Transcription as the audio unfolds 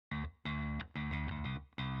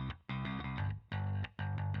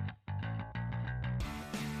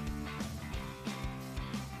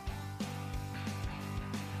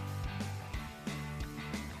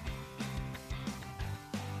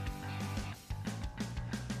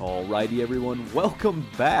Alrighty, everyone, welcome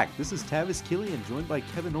back. This is Tavis Killian, joined by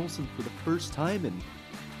Kevin Olson for the first time in,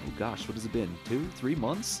 oh gosh, what has it been? 2-3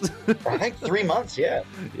 months? I think 3 months, yeah.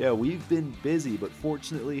 Yeah, we've been busy, but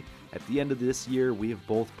fortunately, at the end of this year, we have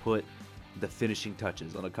both put the finishing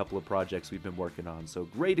touches on a couple of projects we've been working on. So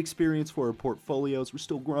great experience for our portfolios. We're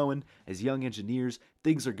still growing as young engineers.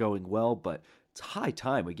 Things are going well, but it's high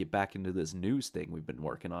time we get back into this news thing we've been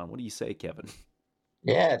working on. What do you say, Kevin?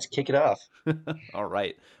 Yeah, let's kick it off. All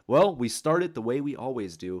right. Well, we start it the way we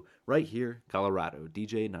always do, right here, Colorado,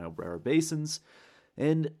 DJ Niobrara Basins.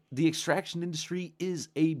 And the extraction industry is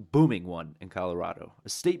a booming one in Colorado, a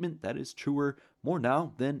statement that is truer more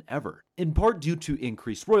now than ever. In part due to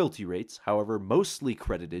increased royalty rates, however, mostly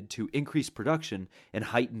credited to increased production and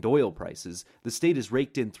heightened oil prices, the state has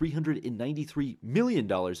raked in $393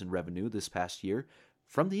 million in revenue this past year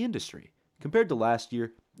from the industry. Compared to last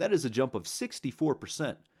year, that is a jump of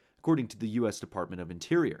 64%, according to the U.S. Department of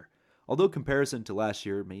Interior. Although comparison to last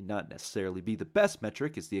year may not necessarily be the best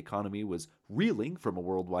metric as the economy was reeling from a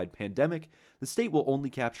worldwide pandemic, the state will only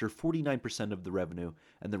capture 49% of the revenue,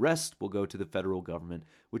 and the rest will go to the federal government,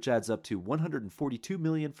 which adds up to $142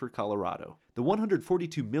 million for Colorado. The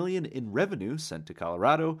 $142 million in revenue sent to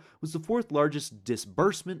Colorado was the fourth largest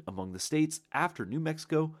disbursement among the states after New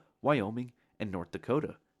Mexico, Wyoming, and North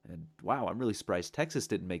Dakota. And wow, I'm really surprised Texas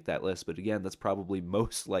didn't make that list. But again, that's probably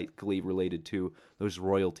most likely related to those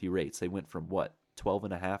royalty rates. They went from what,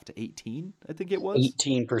 12.5 to 18, I think it was?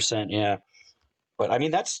 18%, yeah. But I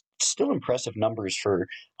mean, that's still impressive numbers for.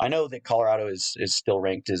 I know that Colorado is still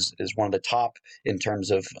ranked as one of the top in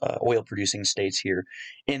terms of oil producing states here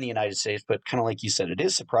in the United States. But kind of like you said, it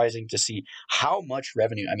is surprising to see how much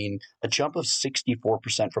revenue. I mean, a jump of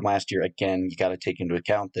 64% from last year. Again, you got to take into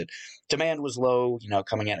account that demand was low,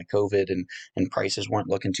 coming out of COVID and prices weren't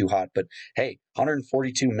looking too hot. But hey,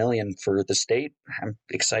 142 million for the state. I'm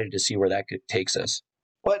excited to see where that takes us.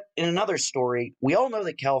 But in another story, we all know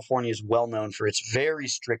that California is well known for its very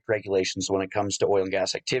strict regulations when it comes to oil and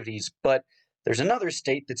gas activities, but there's another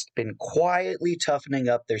state that's been quietly toughening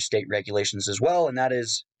up their state regulations as well, and that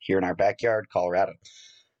is here in our backyard, Colorado.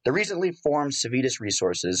 The recently formed Civitas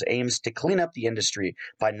Resources aims to clean up the industry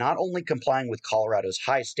by not only complying with Colorado's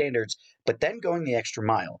high standards, but then going the extra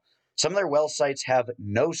mile. Some of their well sites have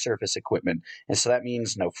no surface equipment, and so that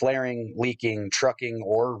means no flaring, leaking, trucking,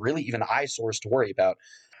 or really even eyesores to worry about.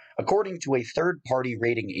 According to a third-party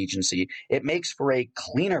rating agency, it makes for a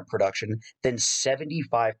cleaner production than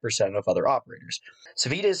 75% of other operators.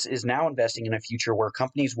 Civitas is now investing in a future where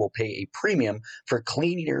companies will pay a premium for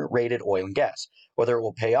cleaner-rated oil and gas. Whether it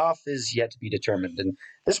will pay off is yet to be determined. And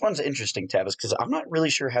this one's interesting, Tavis, because I'm not really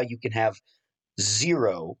sure how you can have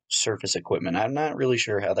zero surface equipment. I'm not really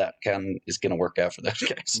sure how that is going to work out for those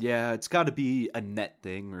guys. Yeah, it's got to be a net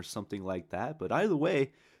thing or something like that. But either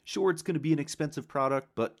way, sure, it's going to be an expensive product,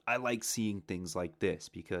 but I like seeing things like this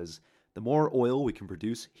because the more oil we can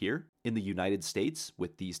produce here in the United States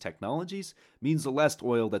with these technologies means the less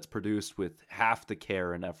oil that's produced with half the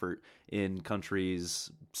care and effort in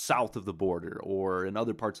countries south of the border or in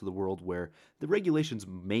other parts of the world where the regulations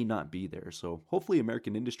may not be there. So hopefully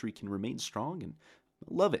American industry can remain strong and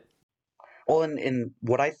love it. Well, and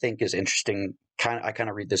what I think is interesting, I kind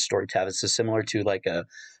of read this story, Tavis, is similar to like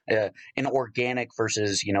an organic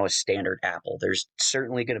versus a standard apple. There's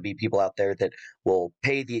certainly going to be people out there that will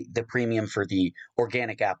pay the premium for the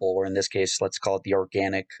organic apple, or in this case, let's call it the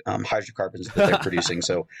organic hydrocarbons that they're producing.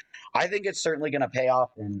 So I think it's certainly going to pay off,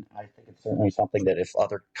 and I think it's certainly something that if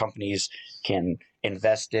other companies can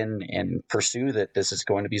invest in and pursue, that this is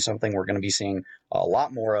going to be something we're going to be seeing a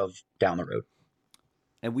lot more of down the road.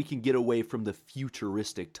 And we can get away from the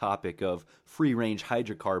futuristic topic of free-range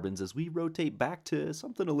hydrocarbons as we rotate back to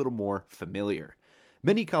something a little more familiar.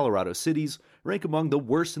 Many Colorado cities rank among the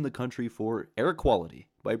worst in the country for air quality.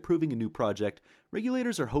 By approving a new project,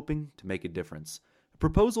 regulators are hoping to make a difference. A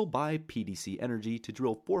proposal by PDC Energy to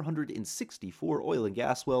drill 464 oil and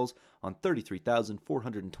gas wells on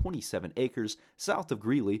 33,427 acres south of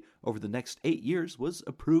Greeley over the next 8 years was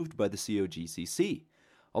approved by the COGCC.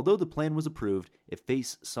 Although the plan was approved, it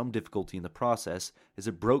faced some difficulty in the process as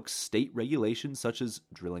it broke state regulations such as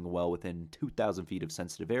drilling a well within 2,000 feet of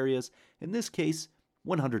sensitive areas, in this case,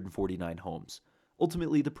 149 homes.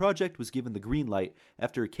 Ultimately, the project was given the green light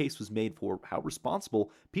after a case was made for how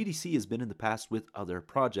responsible PDC has been in the past with other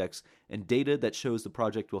projects, and data that shows the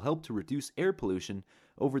project will help to reduce air pollution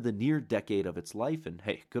over the near decade of its life. And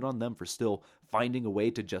hey, good on them for still finding a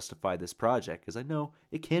way to justify this project, because I know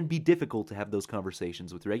it can be difficult to have those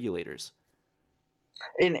conversations with regulators.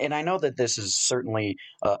 And I know that this is certainly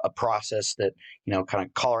a process that, kind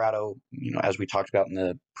of Colorado, as we talked about in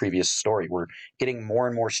the previous story, we're getting more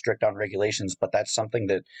and more strict on regulations, but that's something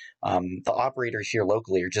that the operators here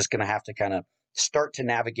locally are just going to have to kind of start to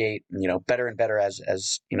navigate, better and better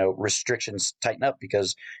as restrictions tighten up,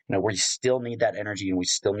 because, we still need that energy and we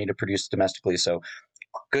still need to produce domestically. So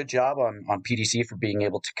good job on PDC for being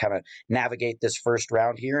able to kind of navigate this first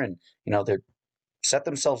round here, and, they're set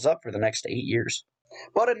themselves up for the next 8 years.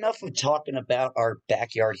 But enough of talking about our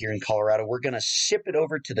backyard here in Colorado. We're going to ship it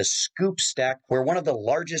over to the Scoop Stack, where one of the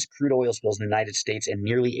largest crude oil spills in the United States in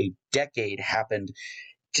nearly a decade happened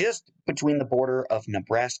just between the border of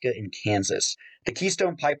Nebraska and Kansas. The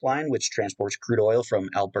Keystone Pipeline, which transports crude oil from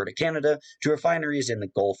Alberta, Canada, to refineries in the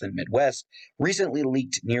Gulf and Midwest, recently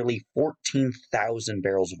leaked nearly 14,000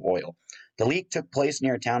 barrels of oil. The leak took place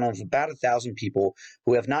near a town of about 1,000 people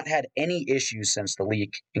who have not had any issues since the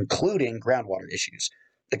leak, including groundwater issues.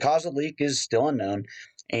 The cause of the leak is still unknown,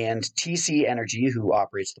 and TC Energy, who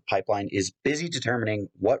operates the pipeline, is busy determining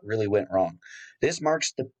what really went wrong. This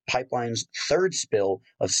marks the pipeline's third spill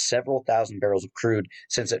of several thousand barrels of crude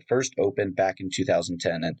since it first opened back in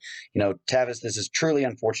 2010. And, Tavis, this is truly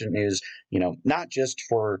unfortunate news, not just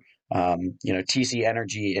for TC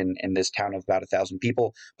Energy in this town of about 1,000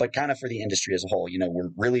 people, but kind of for the industry as a whole.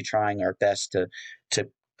 We're really trying our best to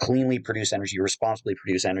cleanly produce energy, responsibly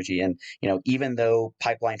produce energy. And, even though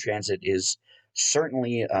pipeline transit is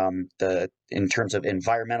certainly in terms of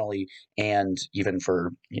environmentally and even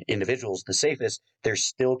for individuals the safest, there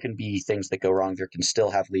still can be things that go wrong. There can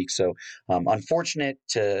still have leaks. So unfortunate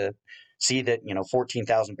to see that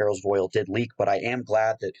 14,000 barrels of oil did leak, but I am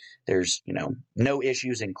glad that there's no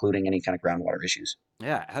issues, including any kind of groundwater issues.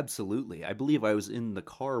 Yeah, absolutely. I believe I was in the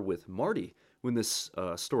car with Marty when this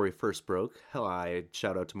story first broke. Hell, I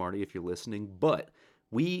shout out to Marty if you're listening, but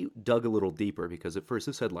we dug a little deeper because at first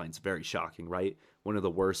this headline's very shocking, right? One of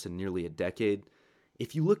the worst in nearly a decade.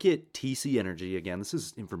 If you look at TC Energy, again, this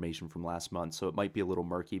is information from last month, so it might be a little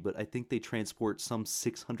murky, but I think they transport some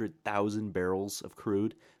 600,000 barrels of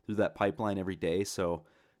crude through that pipeline every day. So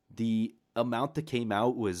the amount that came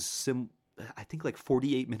out was I think like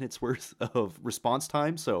 48 minutes worth of response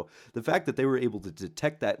time. So the fact that they were able to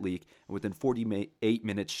detect that leak and within 48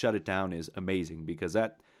 minutes shut it down is amazing, because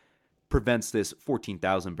that prevents this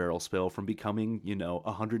 14,000 barrel spill from becoming,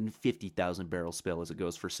 150,000 barrel spill as it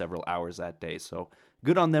goes for several hours that day. So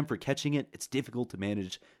good on them for catching it. It's difficult to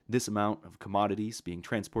manage this amount of commodities being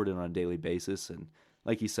transported on a daily basis. And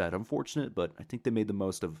like you said, unfortunate, but I think they made the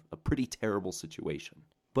most of a pretty terrible situation.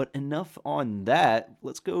 But enough on that.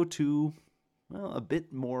 Let's go to, a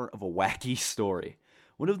bit more of a wacky story.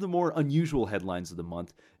 One of the more unusual headlines of the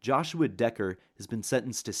month: Joshua Decker has been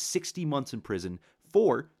sentenced to 60 months in prison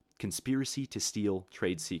for conspiracy to steal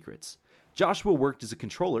trade secrets. Joshua worked as a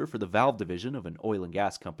controller for the valve division of an oil and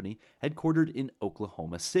gas company headquartered in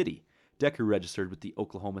Oklahoma City. Decker registered with the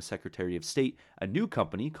Oklahoma Secretary of State a new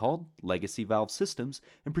company called Legacy Valve Systems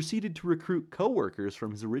and proceeded to recruit co-workers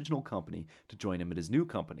from his original company to join him at his new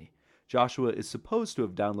company. Joshua is supposed to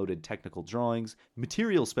have downloaded technical drawings,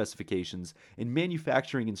 material specifications, and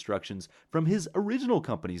manufacturing instructions from his original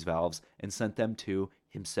company's valves and sent them to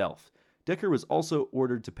himself. Decker was also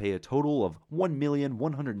ordered to pay a total of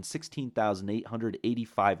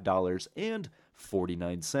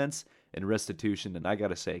 $1,116,885.49 in restitution. And I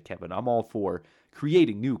gotta say, Kevin, I'm all for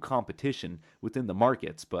creating new competition within the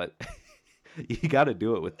markets, but you gotta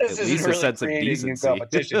do it with This at least really a sense of decency. New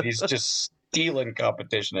competition. He's just stealing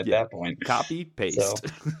competition at that point. Copy, paste. So,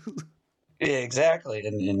 yeah, exactly.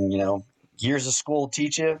 And years of school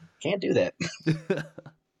teach you can't do that.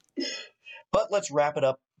 But let's wrap it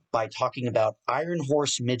up by talking about Iron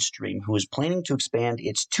Horse Midstream, who is planning to expand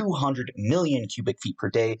its 200 million cubic feet per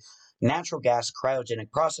day natural gas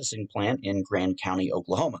cryogenic processing plant in Grand County,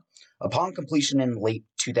 Oklahoma. Upon completion in late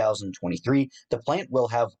 2023, the plant will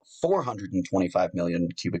have 425 million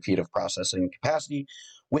cubic feet of processing capacity,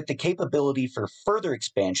 with the capability for further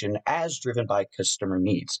expansion as driven by customer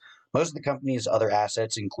needs. Most of the company's other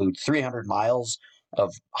assets include 300 miles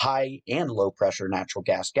of high and low pressure natural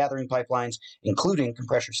gas gathering pipelines, including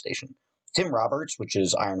compressor station. Tim Roberts, which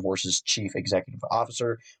is Iron Horse's chief executive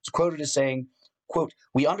officer, was quoted as saying, quote,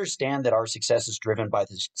 "We understand that our success is driven by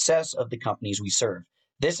the success of the companies we serve.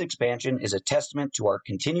 This expansion is a testament to our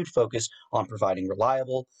continued focus on providing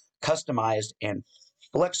reliable, customized, and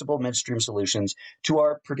flexible midstream solutions to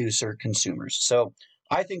our producer consumers." So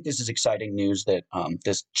I think this is exciting news that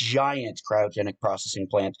this giant cryogenic processing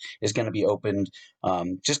plant is going to be opened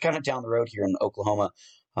just kind of down the road here in Oklahoma.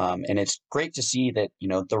 And it's great to see that,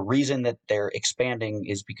 the reason that they're expanding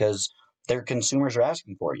is because their consumers are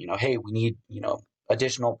asking for it. Hey, we need,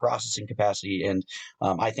 additional processing capacity. And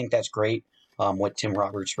I think that's great, what Tim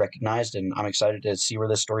Roberts recognized, and I'm excited to see where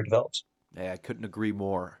this story develops. Yeah, I couldn't agree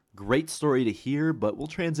more. Great story to hear, but we'll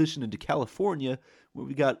transition into California, where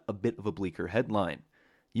we got a bit of a bleaker headline.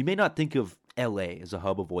 You may not think of LA as a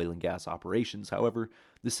hub of oil and gas operations. However,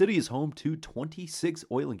 the city is home to 26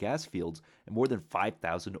 oil and gas fields and more than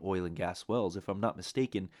 5,000 oil and gas wells. If I'm not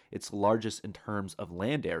mistaken, it's the largest in terms of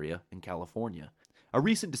land area in California. A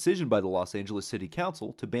recent decision by the Los Angeles City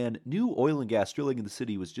Council to ban new oil and gas drilling in the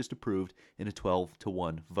city was just approved in a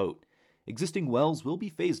 12-1 vote. Existing wells will be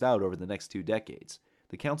phased out over the next 2 decades.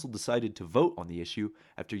 The council decided to vote on the issue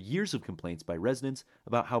after years of complaints by residents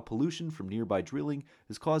about how pollution from nearby drilling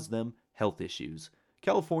has caused them health issues.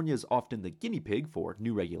 California is often the guinea pig for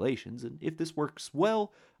new regulations, and if this works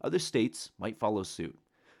well, other states might follow suit.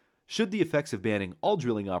 Should the effects of banning all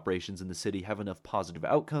drilling operations in the city have enough positive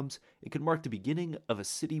outcomes, it could mark the beginning of a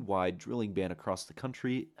citywide drilling ban across the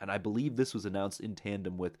country, and I believe this was announced in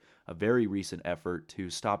tandem with a very recent effort to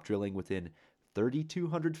stop drilling within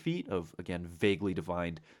 3,200 feet of, again, vaguely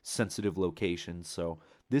defined sensitive locations. So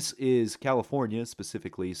this is California,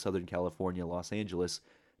 specifically Southern California, Los Angeles,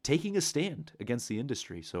 taking a stand against the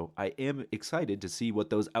industry. So I am excited to see what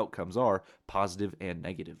those outcomes are, positive and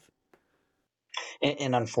negative.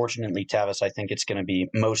 And unfortunately, Tavis, I think it's going to be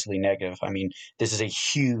mostly negative. I mean, this is a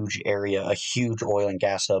huge area, a huge oil and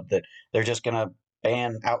gas hub that they're just going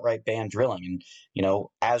to outright ban drilling. And,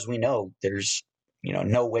 as we know, there's,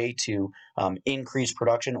 no way to increase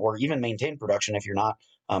production or even maintain production if you're not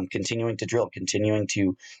continuing to drill, continuing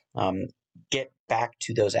to get back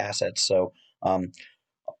to those assets. So,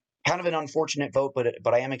 kind of an unfortunate vote,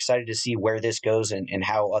 but I am excited to see where this goes, and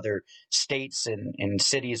how other states and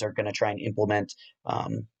cities are going to try and implement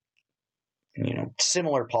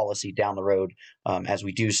similar policy down the road, as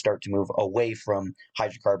we do start to move away from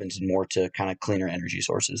hydrocarbons and more to kind of cleaner energy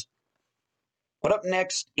sources. But up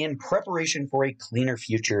next, in preparation for a cleaner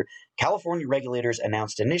future, California regulators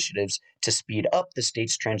announced initiatives to speed up the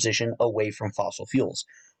state's transition away from fossil fuels.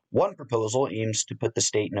 One proposal aims to put the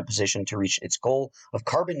state in a position to reach its goal of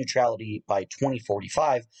carbon neutrality by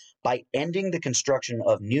 2045 by ending the construction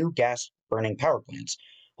of new gas-burning power plants.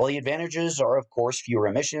 While the advantages are, of course, fewer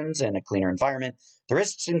emissions and a cleaner environment, the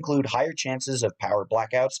risks include higher chances of power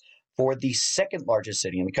blackouts for the second largest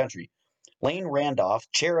city in the country. Lane Randolph,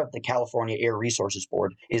 chair of the California Air Resources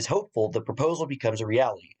Board, is hopeful the proposal becomes a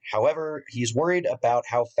reality. However, he's worried about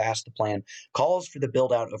how fast the plan calls for the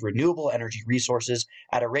build-out of renewable energy resources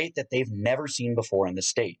at a rate that they've never seen before in the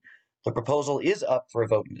state. The proposal is up for a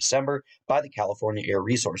vote in December by the California Air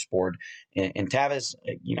Resource Board. And Tavis,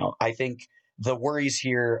 I think the worries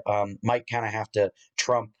here might kind of have to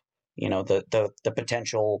trump, the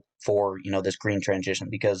potential for, this green transition,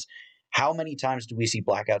 because how many times do we see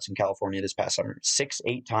blackouts in California this past summer? 6,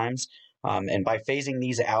 8 times. And by phasing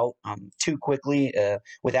these out too quickly,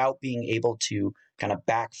 without being able to kind of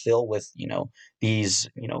backfill with, these,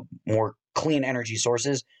 more clean energy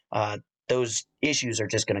sources, those issues are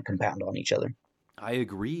just going to compound on each other. I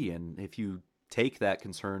agree. And if you take that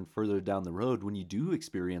concern further down the road, when you do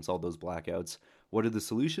experience all those blackouts, what are the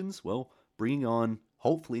solutions? Well, bringing on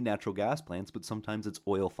hopefully natural gas plants, but sometimes it's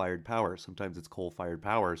oil-fired power, sometimes it's coal-fired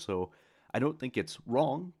power. So I don't think it's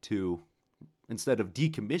wrong to, instead of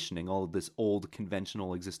decommissioning all of this old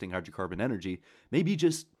conventional existing hydrocarbon energy, maybe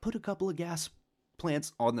just put a couple of gas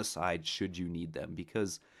plants on the side should you need them,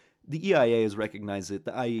 because the EIA has recognized it,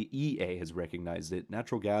 the IEA has recognized it.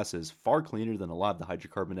 Natural gas is far cleaner than a lot of the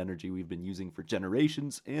hydrocarbon energy we've been using for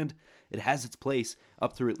generations, and it has its place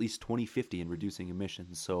up through at least 2050 in reducing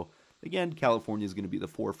emissions. So again, California is going to be the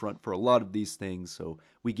forefront for a lot of these things, so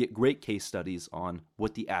we get great case studies on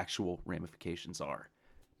what the actual ramifications are.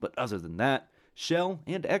 But other than that, Shell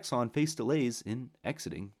and Exxon face delays in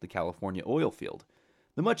exiting the California oil field.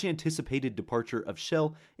 The much-anticipated departure of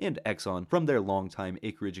Shell and Exxon from their longtime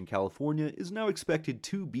acreage in California is now expected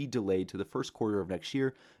to be delayed to the first quarter of next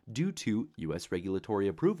year due to U.S. regulatory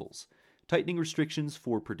approvals. Tightening restrictions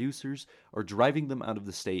for producers are driving them out of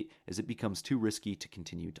the state as it becomes too risky to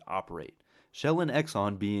continue to operate. Shell and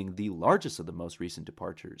Exxon being the largest of the most recent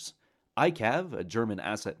departures. ICAV, a German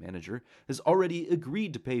asset manager, has already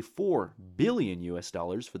agreed to pay $4 billion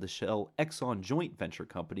for the Shell-Exxon joint venture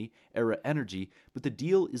company, Era Energy, but the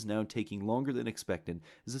deal is now taking longer than expected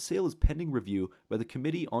as the sale is pending review by the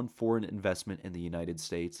Committee on Foreign Investment in the United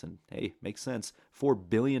States. And hey, makes sense. $4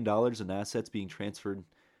 billion in assets being transferred,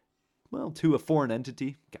 well, to a foreign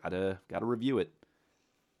entity. Gotta review it.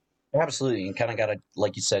 Absolutely, and kind of got to,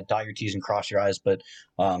 like you said, dot your T's and cross your I's. But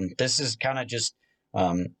this is kind of just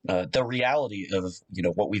the reality of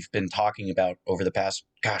what we've been talking about over the past,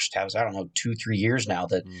 Tavis, I don't know, 2-3 years now,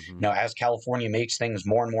 that Mm-hmm. as California makes things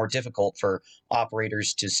more and more difficult for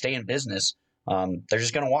operators to stay in business, they're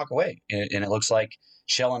just going to walk away, and it looks like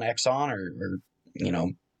Shell and Exxon are you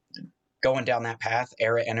know going down that path.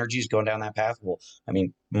 Era Energy is going down that path. Well, I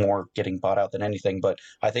mean, more getting bought out than anything, but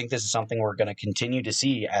I think this is something we're going to continue to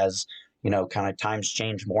see as kind of times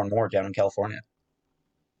change more and more down in California.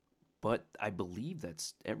 But I believe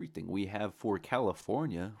that's everything we have for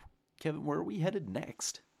California. Kevin, where are we headed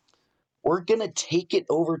next? We're going to take it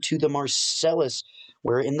over to the Marcellus,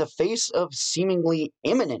 where, in the face of seemingly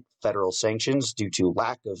imminent federal sanctions due to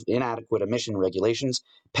lack of inadequate emission regulations,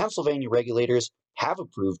 Pennsylvania regulators have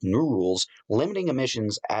approved new rules limiting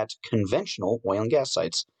emissions at conventional oil and gas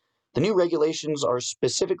sites. The new regulations are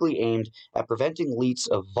specifically aimed at preventing leaks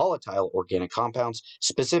of volatile organic compounds,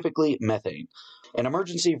 specifically methane. An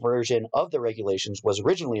emergency version of the regulations was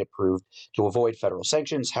originally approved to avoid federal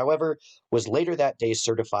sanctions, however, was later that day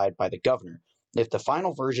certified by the governor. If the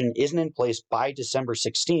final version isn't in place by December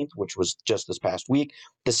 16th, which was just this past week,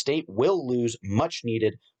 the state will lose much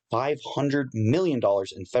needed $500 million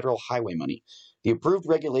in federal highway money. The approved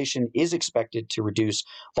regulation is expected to reduce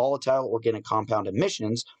volatile organic compound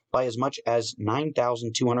emissions by as much as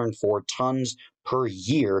 9,204 tons per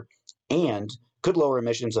year, and could lower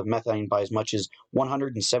emissions of methane by as much as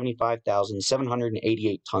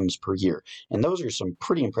 175,788 tons per year. And those are some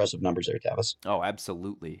pretty impressive numbers there, Tavis. Oh,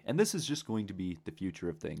 absolutely. And this is just going to be the future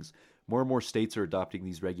of things. More and more states are adopting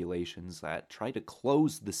these regulations that try to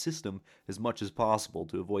close the system as much as possible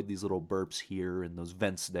to avoid these little burps here and those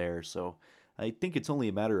vents there. So I think it's only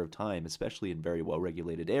a matter of time, especially in very well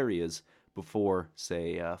regulated areas, before,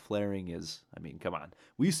 say, flaring is. I mean, come on.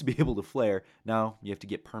 We used to be able to flare. Now you have to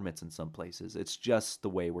get permits in some places. It's just the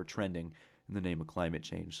way we're trending in the name of climate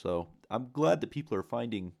change. So I'm glad that people are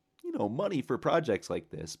finding money for projects like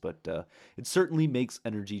this, but it certainly makes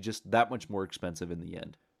energy just that much more expensive in the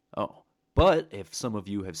end. Oh, but if some of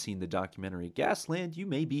you have seen the documentary Gasland, you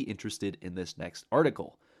may be interested in this next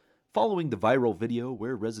article. Following the viral video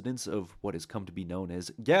where residents of what has come to be known as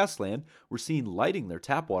Gasland were seen lighting their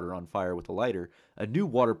tap water on fire with a lighter, a new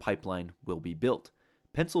water pipeline will be built.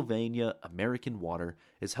 Pennsylvania American Water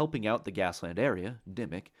is helping out the Gasland area,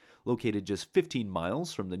 Dimock, located just 15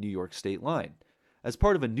 miles from the New York state line. As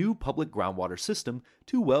part of a new public groundwater system,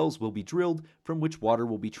 2 wells will be drilled from which water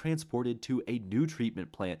will be transported to a new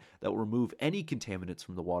treatment plant that will remove any contaminants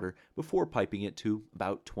from the water before piping it to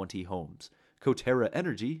about 20 homes. Coterra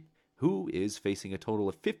Energy, who is facing a total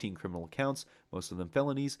of 15 criminal counts, most of them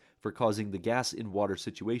felonies, for causing the gas in water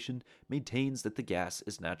situation, maintains that the gas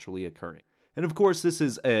is naturally occurring. And of course, this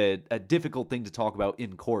is a difficult thing to talk about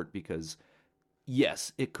in court because,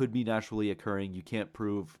 yes, it could be naturally occurring. You can't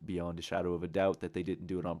prove beyond a shadow of a doubt that they didn't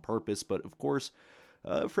do it on purpose. But of course,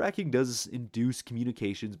 fracking does induce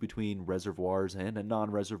communications between reservoirs and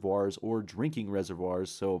non-reservoirs or drinking reservoirs.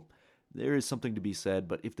 So there is something to be said.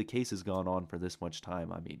 But if the case has gone on for this much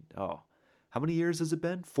time, I mean, how many years has it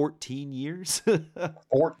been? 14 years?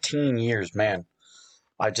 14 years, man.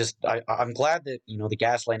 I'm glad that the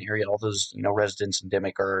Gasland area, all those residents in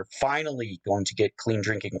Dimock are finally going to get clean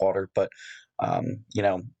drinking water. But kind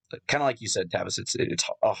of like you said, Tavis, it's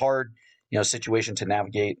a hard situation to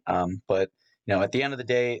navigate. But at the end of the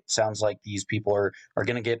day, it sounds like these people are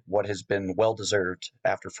going to get what has been well deserved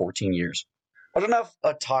after 14 years. But enough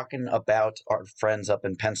talking about our friends up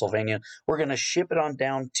in Pennsylvania. We're going to ship it on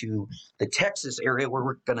down to the Texas area, where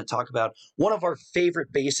we're going to talk about one of our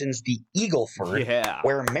favorite basins, the Eagleford,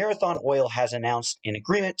 where Marathon Oil has announced an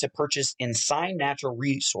agreement to purchase Ensign Natural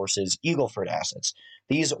Resources Eagleford assets.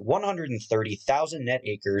 These 130,000 net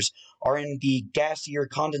acres are in the gassier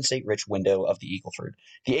condensate-rich window of the Eagleford.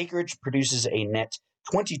 The acreage produces a net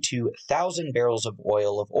 22,000 barrels of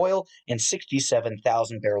oil and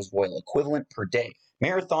 67,000 barrels of oil equivalent per day.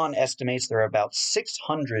 Marathon estimates there are about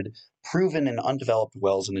 600 proven and undeveloped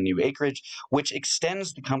wells in the new acreage, which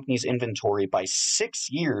extends the company's inventory by 6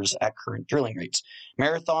 years at current drilling rates.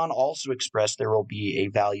 Marathon also expressed there will be a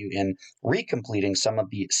value in recompleting some of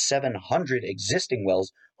the 700 existing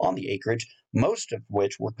wells on the acreage, most of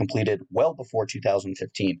which were completed well before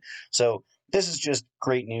 2015. So this is just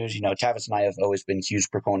great news. Tavis and I have always been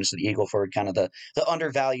huge proponents of the Eagleford, kind of the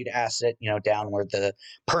undervalued asset, down where the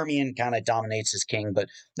Permian kind of dominates as king. But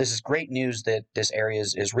this is great news that this area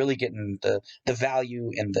is really getting the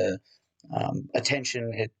value and the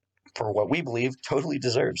attention it, for what we believe, totally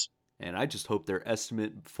deserves. And I just hope their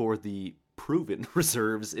estimate for the proven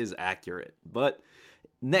reserves is accurate. But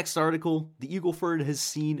next article, the Eagleford has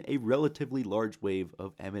seen a relatively large wave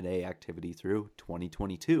of M&A activity through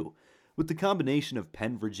 2022. With the combination of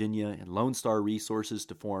Penn, Virginia, and Lone Star Resources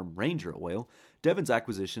to form Ranger Oil, Devon's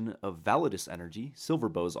acquisition of Validus Energy,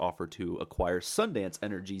 Silverbow's offer to acquire Sundance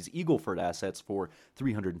Energy's Eagleford assets for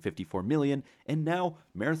 $354 million, and now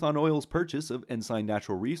Marathon Oil's purchase of Ensign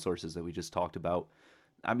Natural Resources that we just talked about.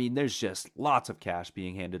 I mean, there's just lots of cash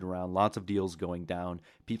being handed around, lots of deals going down.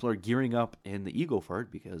 People are gearing up in the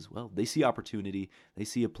Eagleford because, well, they see opportunity. They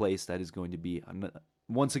see a place that is going to be,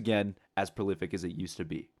 once again, as prolific as it used to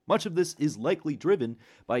be. Much of this is likely driven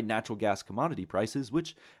by natural gas commodity prices,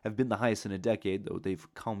 which have been the highest in a decade, though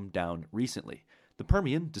they've come down recently. The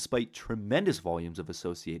Permian, despite tremendous volumes of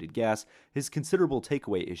associated gas, has considerable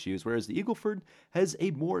takeaway issues, whereas the Eagleford has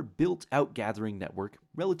a more built-out gathering network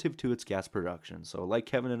relative to its gas production. So like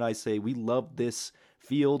Kevin and I say, we love this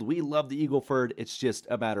field, we love the Eagleford, it's just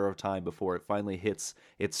a matter of time before it finally hits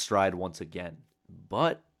its stride once again.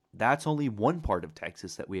 But that's only one part of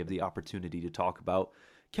Texas that we have the opportunity to talk about.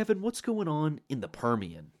 Kevin, what's going on in the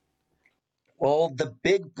Permian? Well, the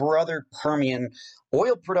big brother Permian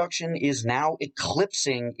oil production is now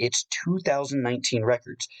eclipsing its 2019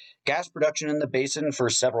 records. Gas production in the basin for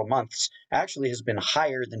several months actually has been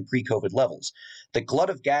higher than pre-COVID levels. The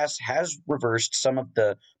glut of gas has reversed some of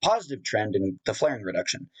the positive trend in the flaring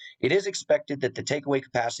reduction. It is expected that the takeaway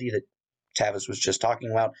capacity that Tavis was just talking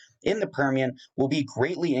about in the Permian will be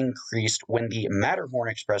greatly increased when the Matterhorn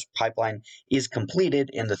Express pipeline is completed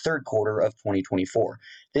in the third quarter of 2024.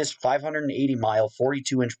 This 580-mile,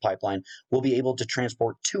 42-inch pipeline will be able to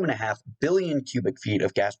transport 2.5 billion cubic feet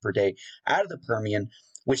of gas per day out of the Permian,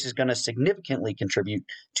 which is going to significantly contribute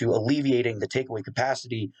to alleviating the takeaway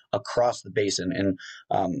capacity across the basin. And,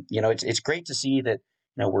 it's great to see that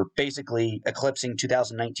we're basically eclipsing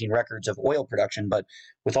 2019 records of oil production, but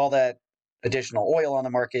with all that additional oil on the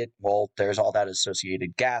market, well, there's all that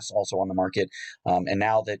associated gas also on the market. And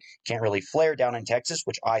now that can't really flare down in Texas,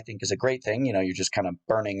 which I think is a great thing, you're just kind of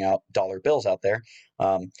burning out dollar bills out there.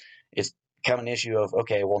 It's become an issue of,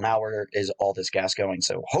 okay, well, now where is all this gas going?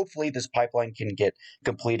 So hopefully this pipeline can get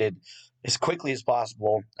completed as quickly as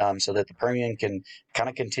possible so that the Permian can kind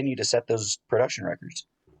of continue to set those production records.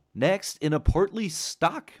 Next, in a partly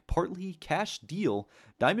stock, partly cash deal,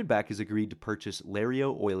 Diamondback has agreed to purchase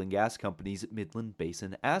Lario Oil and Gas Company's Midland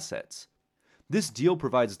Basin assets. This deal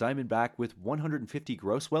provides Diamondback with 150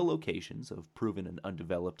 gross well locations of proven and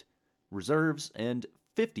undeveloped reserves and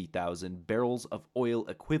 50,000 barrels of oil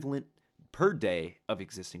equivalent per day of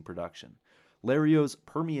existing production. Lario's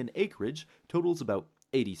Permian acreage totals about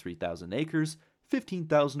 83,000 acres,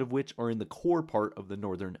 15,000 of which are in the core part of the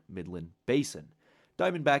northern Midland Basin.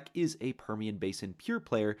 Diamondback is a Permian Basin pure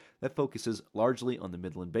player that focuses largely on the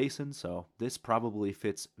Midland Basin, so this probably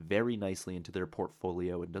fits very nicely into their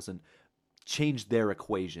portfolio and doesn't change their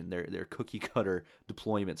equation, their cookie-cutter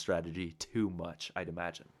deployment strategy too much, I'd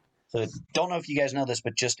imagine. So I don't know if you guys know this,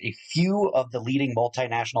 but just a few of the leading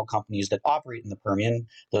multinational companies that operate in the Permian,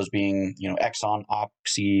 those being, Exxon,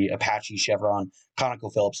 Oxy, Apache, Chevron,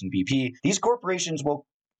 ConocoPhillips, and BP, these corporations will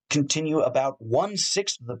continue about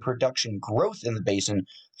 1/6 of the production growth in the basin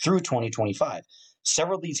through 2025.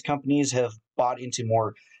 Several of these companies have bought into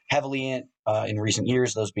more heavily in recent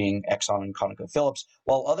years, those being Exxon and ConocoPhillips,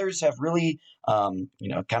 while others have really,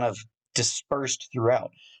 kind of dispersed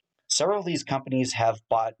throughout. Several of these companies have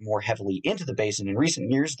bought more heavily into the basin in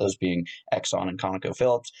recent years, those being Exxon and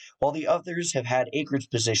ConocoPhillips, while the others have had acreage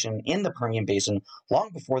position in the Permian Basin long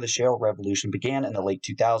before the shale revolution began in the late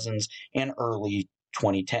 2000s and early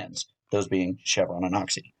 2010s, those being Chevron and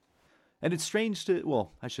Oxy. And it's strange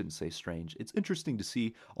I shouldn't say strange. It's interesting to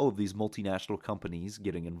see all of these multinational companies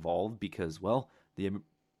getting involved because,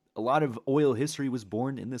 a lot of oil history was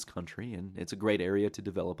born in this country, and it's a great area to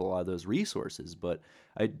develop a lot of those resources. But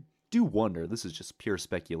I do wonder, this is just pure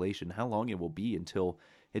speculation, how long it will be until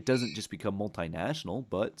it doesn't just become multinational,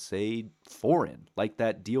 but, say, foreign, like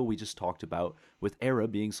that deal we just talked about with Aera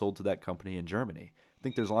being sold to that company in Germany. I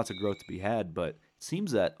think there's lots of growth to be had, but it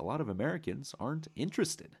seems that a lot of Americans aren't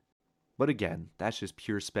interested. But again, that's just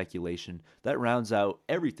pure speculation. That rounds out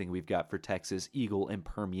everything we've got for Texas, Eagle, and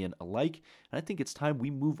Permian alike, and I think it's time we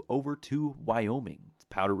move over to Wyoming, the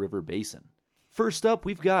Powder River Basin. First up,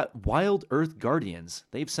 we've got Wild Earth Guardians.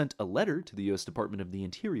 They've sent a letter to the U.S. Department of the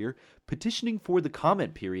Interior petitioning for the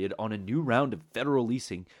comment period on a new round of federal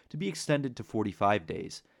leasing to be extended to 45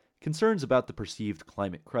 days. Concerns about the perceived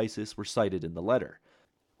climate crisis were cited in the letter.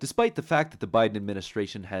 Despite the fact that the Biden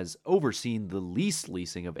administration has overseen the least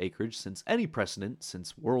leasing of acreage since any precedent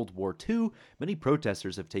since World War II, many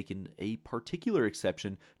protesters have taken a particular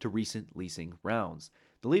exception to recent leasing rounds.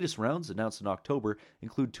 The latest rounds, announced in October,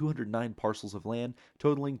 include 209 parcels of land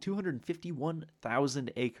totaling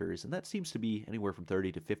 251,000 acres, and that seems to be anywhere from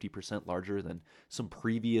 30 to 50% larger than some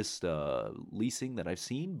previous leasing that I've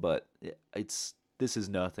seen, but this is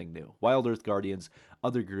nothing new. Wild Earth Guardians,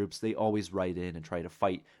 other groups, they always write in and try to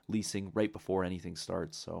fight leasing right before anything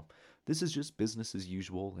starts, so this is just business as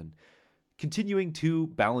usual, and continuing to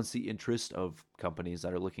balance the interest of companies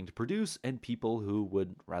that are looking to produce and people who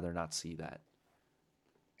would rather not see that.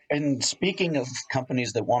 And speaking of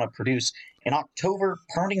companies that want to produce, in October,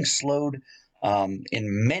 permitting slowed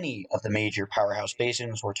in many of the major powerhouse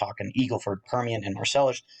basins. We're talking Eagleford, Permian, and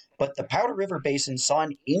Marcellus. But the Powder River Basin saw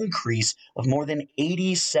an increase of more than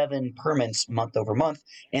 87 permits month over month,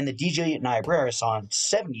 and the DJ Niobrara saw a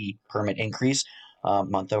 70 permit increase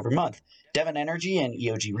month over month. Devon Energy and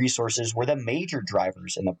EOG Resources were the major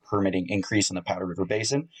drivers in the permitting increase in the Powder River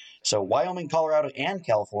Basin. So Wyoming, Colorado, and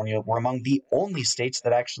California were among the only states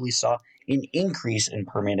that actually saw an increase in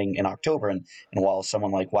permitting in October. And while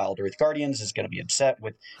someone like Wild Earth Guardians is going to be upset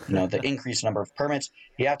with the increased number of permits,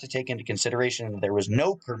 you have to take into consideration that there was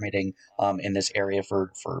no permitting in this area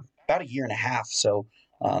for about a year and a half. So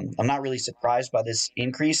I'm not really surprised by this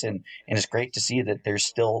increase, and it's great to see that there's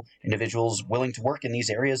still individuals willing to work in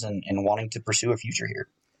these areas and wanting to pursue a future here.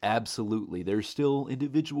 Absolutely. There's still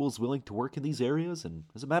individuals willing to work in these areas, and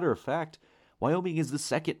as a matter of fact, Wyoming is the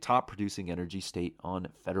second top producing energy state on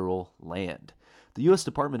federal land. The U.S.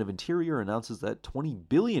 Department of Interior announces that $20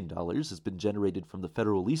 billion has been generated from the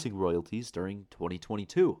federal leasing royalties during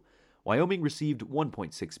 2022. Wyoming received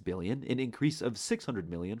 $1.6 billion, an increase of $600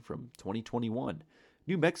 million from 2021.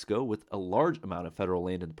 New Mexico, with a large amount of federal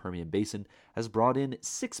land in the Permian Basin, has brought in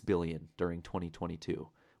 $6 billion during 2022.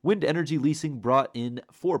 Wind energy leasing brought in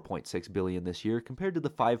 $4.6 billion this year compared to the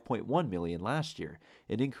 $5.1 million last year,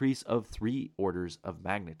 an increase of 3 orders of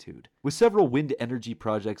magnitude. With several wind energy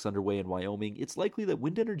projects underway in Wyoming, it's likely that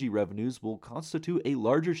wind energy revenues will constitute a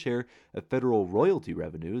larger share of federal royalty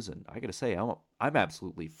revenues, and I gotta say, I'm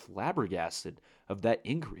absolutely flabbergasted of that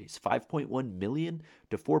increase. 5.1 million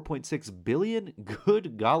to 4.6 billion?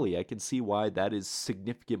 Good golly, I can see why that is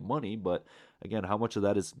significant money, but again, how much of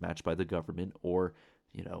that is matched by the government or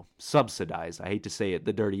subsidized? I hate to say it,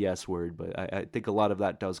 the dirty S word, but I think a lot of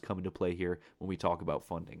that does come into play here when we talk about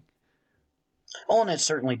funding. Oh, and it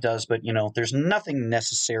certainly does, but there's nothing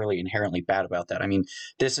necessarily inherently bad about that. I mean,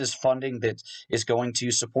 this is funding that is going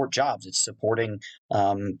to support jobs. It's supporting,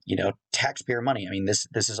 taxpayer money. I mean, this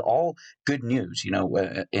is all good news.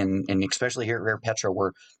 And especially here at Rare Petro,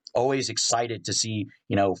 we're always excited to see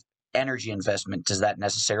energy investment. Does that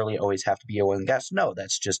necessarily always have to be oil and gas? No,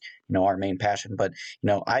 that's just our main passion. But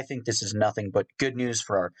I think this is nothing but good news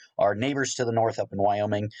for our neighbors to the north up in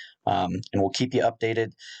Wyoming, and we'll keep you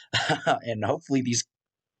updated. And hopefully these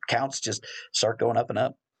counts just start going up and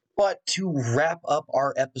up. But to wrap up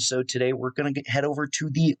our episode today, we're going to head over to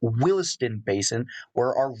the Williston Basin,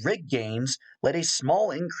 where our rig gains led a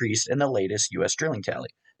small increase in the latest U.S. drilling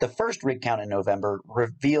tally. The first rig count in November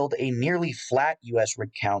revealed a nearly flat U.S. rig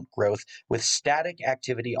count growth with static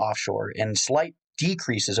activity offshore and slight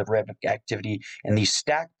decreases of rig activity in the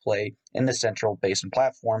stack play in the Central Basin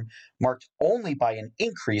Platform, marked only by an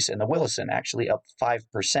increase in the Williston, actually up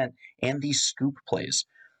 5%, and the Scoop plays.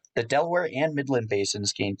 The Delaware and Midland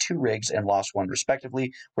Basins gained 2 rigs and lost 1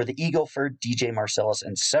 respectively, where the Eagleford, DJ Marcellus,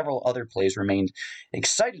 and several other plays remained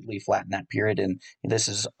excitedly flat in that period. And this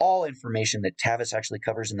is all information that Tavis actually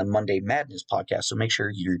covers in the Monday Madness podcast, so make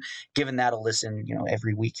sure you're giving that a listen,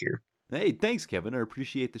 every week here. Hey, thanks, Kevin. I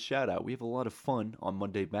appreciate the shout out. We have a lot of fun on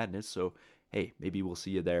Monday Madness, so hey, maybe we'll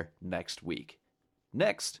see you there next week.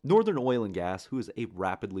 Next, Northern Oil and Gas, who is a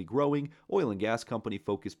rapidly growing oil and gas company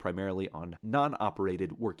focused primarily on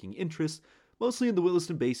non-operated working interests, mostly in the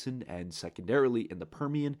Williston Basin and secondarily in the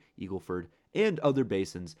Permian, Eagleford, and other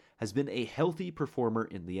basins, has been a healthy performer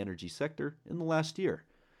in the energy sector in the last year.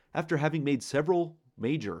 After having made several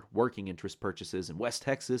major working interest purchases in West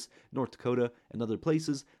Texas, North Dakota, and other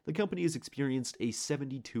places, the company has experienced a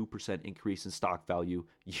 72% increase in stock value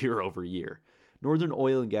year over year. Northern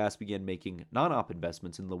Oil and Gas began making non-op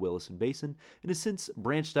investments in the Williston Basin and has since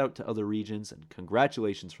branched out to other regions, and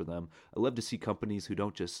congratulations for them. I love to see companies who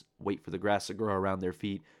don't just wait for the grass to grow around their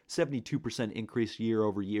feet. 72% increase year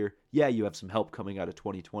over year. Yeah, you have some help coming out of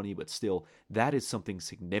 2020, but still, that is something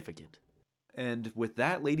significant. And with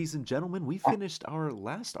that, ladies and gentlemen, we finished our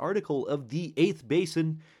last article of the 8th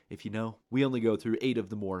basin. If you know, we only go through 8 of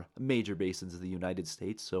the more major basins of the United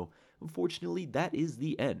States, so unfortunately, that is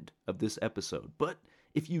the end of this episode. But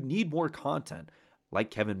if you need more content,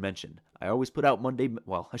 like Kevin mentioned, I always put out Monday,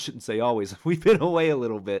 well, I shouldn't say always, we've been away a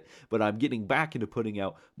little bit, but I'm getting back into putting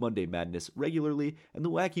out Monday Madness regularly, and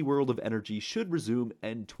the wacky world of energy should resume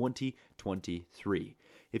in 2023.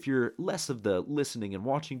 If you're less of the listening and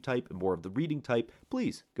watching type and more of the reading type,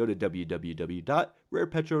 please go to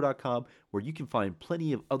www.rarepetro.com, where you can find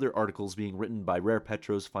plenty of other articles being written by Rare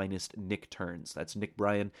Petro's finest Nick Turns. That's Nick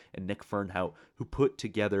Bryan and Nick Fernhout, who put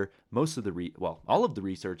together most of the all of the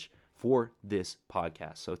research for this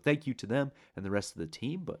podcast. So thank you to them and the rest of the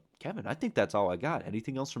team. But Kevin, I think that's all I got.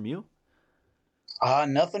 Anything else from you?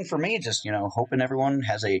 Nothing for me. Just, hoping everyone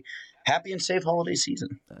has a happy and safe holiday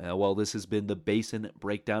season. Well, this has been the Basin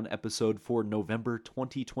Breakdown episode for November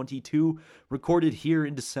 2022, recorded here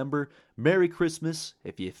in December. Merry Christmas.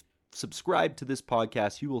 If you subscribe to this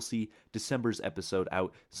podcast, you will see December's episode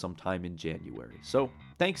out sometime in January. So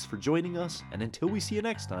thanks for joining us, and until we see you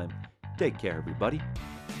next time, take care, everybody.